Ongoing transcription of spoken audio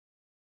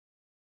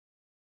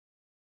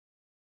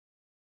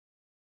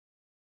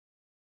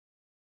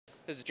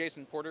This is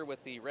Jason Porter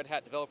with the Red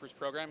Hat Developers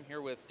Program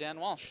here with Dan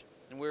Walsh,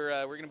 and we're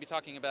going to be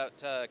talking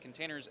about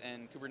containers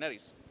and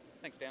Kubernetes.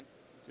 Thanks, Dan.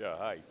 Yeah,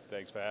 hi.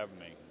 Thanks for having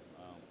me.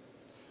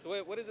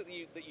 So what is it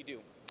that you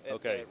do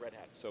at Red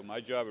Hat? So my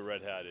job at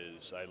Red Hat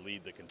is I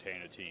lead the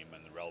container team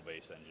and the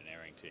RHEL-based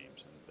engineering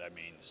teams. And that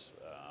means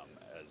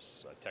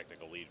as a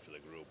technical lead for the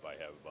group, I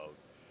have about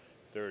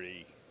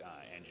 30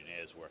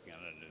 engineers working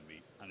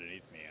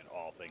underneath me in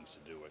all things to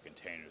do with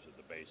containers at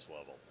the base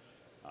level.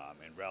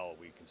 In RHEL,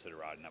 we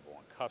consider our #1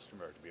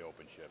 customer to be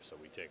OpenShift, so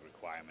we take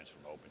requirements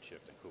from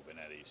OpenShift and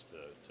Kubernetes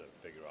to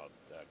figure out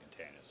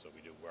containers. So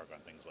we do work on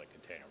things like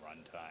container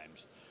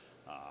runtimes,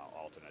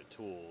 alternate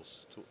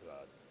tools,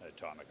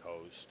 atomic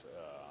host,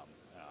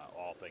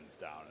 all things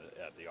down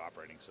at the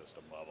operating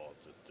system level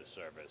to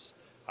service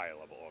higher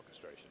level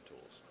orchestration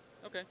tools.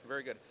 Okay,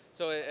 very good.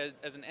 So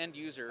as an end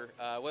user,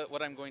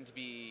 what I'm going to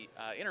be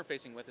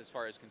interfacing with as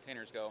far as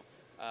containers go,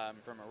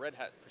 from a Red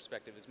Hat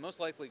perspective, is most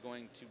likely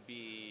going to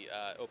be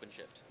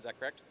OpenShift. Is that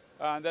correct?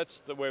 That's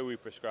the way we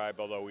prescribe,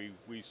 although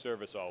we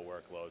service all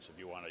workloads. If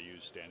you want to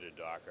use standard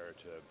Docker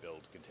to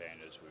build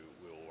containers,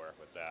 we will work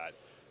with that.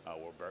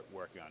 We're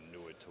working on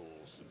newer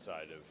tools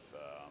inside of,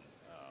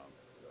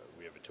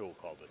 we have a tool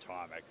called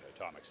Atomic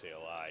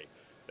CLI,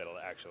 that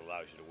actually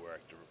allows you to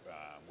work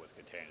with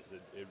containers.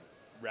 It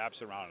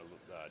wraps around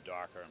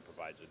Docker and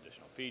provides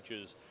additional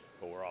features,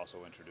 but we're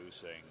also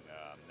introducing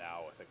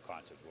now with a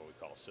concept of what we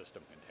call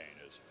system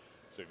containers.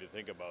 So if you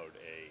think about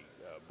a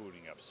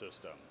booting up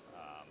system,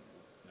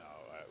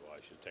 well,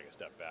 I should take a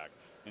step back.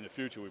 In the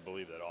future, we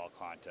believe that all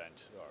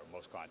content, or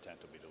most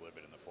content, will be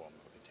delivered in the form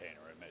of a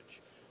container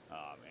image.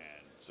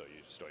 And so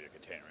you store your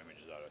container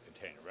images out of a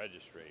container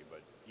registry,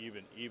 but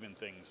even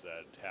things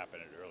that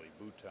happen at early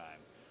boot time,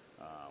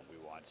 we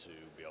want to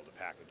be able to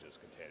package as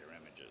container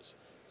images.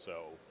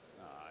 So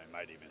it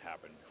might even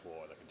happen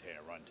before the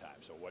container runtime.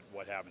 So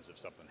what happens if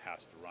something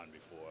has to run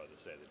before,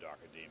 say, the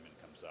Docker daemon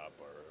comes up,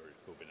 or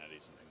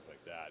Kubernetes and things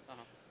like that?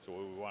 So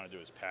what we want to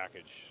do is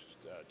package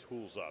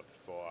tools up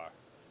for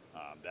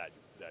that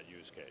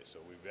use case.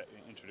 So we've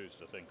introduced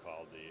a thing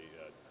called the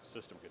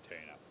system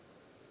container.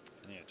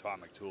 And the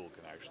Atomic tool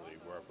can actually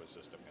work with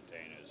system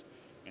containers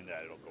in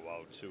that it'll go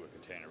out to a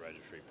container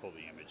registry, pull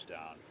the image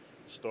down,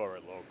 store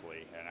it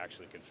locally, and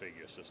actually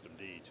configure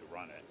systemd to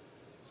run it.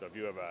 So if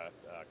you have a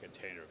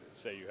container,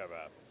 say you have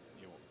a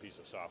piece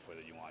of software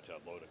that you want to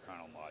load a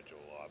kernel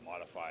module or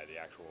modify the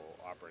actual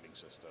operating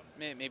system.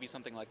 Maybe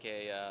something like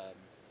I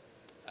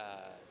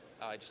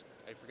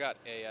forgot,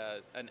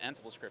 an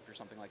Ansible script or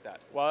something like that.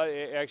 Well,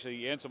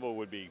 actually, Ansible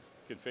would be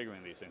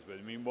configuring these things, but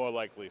I mean more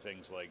likely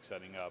things like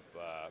setting up,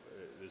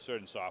 there's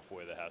certain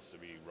software that has to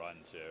be run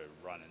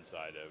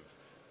inside of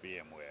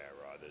VMware,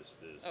 or there's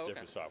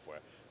different software.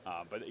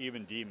 But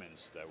even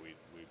daemons that we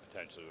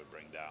potentially would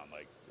bring down,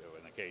 like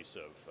in the case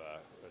of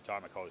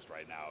Atomic Host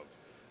right now,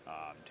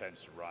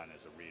 tends to run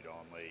as a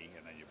read-only,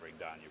 and then you bring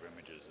down your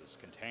images as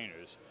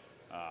containers.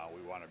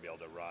 We want to be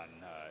able to run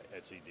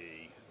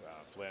etcd,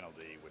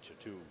 flannelD, which are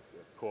two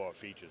core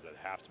features that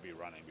have to be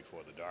running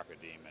before the Docker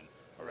daemon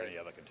or any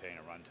other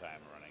container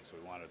runtime running. So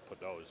we want to put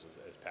those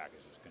as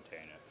packages as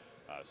container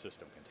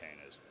system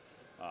containers.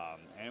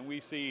 And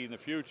we see in the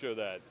future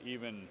that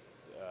even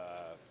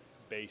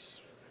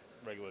base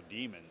regular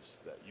daemons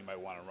that you might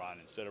want to run,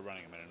 instead of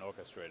running them in an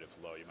orchestrated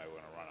flow, you might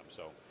want to run them.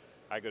 So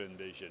I could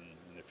envision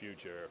in the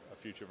future a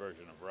future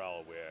version of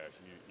RHEL where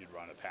you'd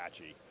run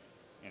Apache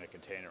in a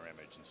container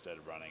image instead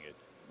of running it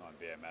on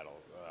bare metal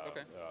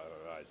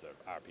as a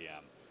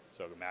RPM.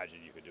 So imagine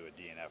you could do a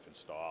DNF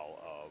install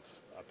of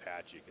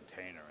Apache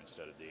container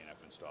instead of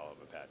DNF install of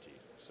Apache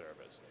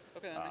service.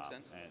 Okay, that makes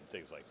sense. And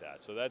things like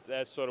that. So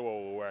that's sort of what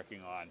we're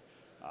working on.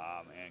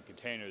 And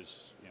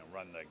containers,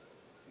 run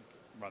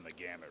the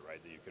gamut,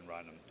 right? That you can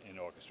run them in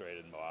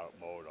orchestrated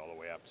mode all the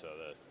way up to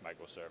the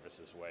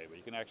microservices way, but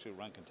you can actually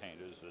run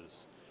containers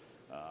as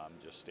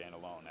just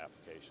standalone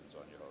applications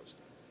on your host.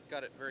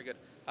 Got it. Very good.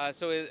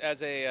 So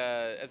as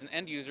an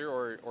end user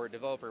or a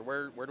developer,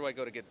 where do I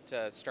go to get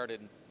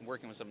started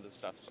working with some of this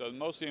stuff? So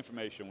most of the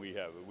information we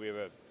have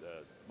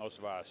most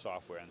of our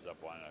software ends up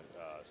on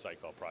a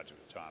site called Project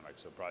Atomic.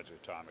 So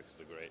Project Atomic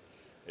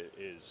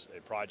is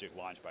a project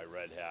launched by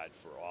Red Hat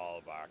for all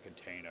of our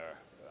container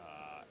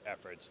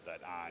efforts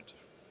that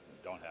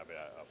don't have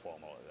a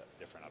formal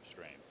different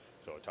upstream.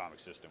 So Atomic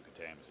System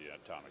Containers, the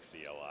Atomic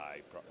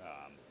CLI,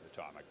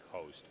 Atomic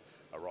Host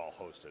are all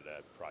hosted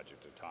at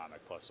Project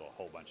Atomic, plus a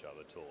whole bunch of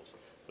other tools.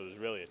 So there's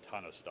really a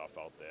ton of stuff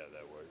out there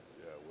that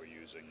we're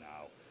using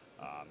now,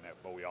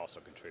 but we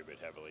also contribute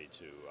heavily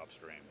to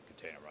upstream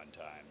container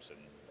runtimes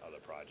and other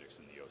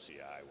projects in the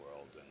OCI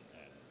world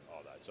and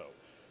all that. So,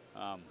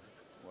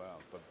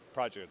 but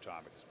Project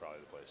Atomic is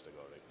probably the place to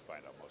go to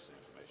find out most of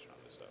the information on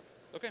this stuff.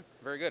 Okay,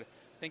 very good.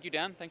 Thank you,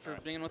 Dan. Thanks for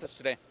being with us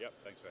today. Yep,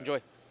 thanks for having me.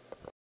 Enjoy.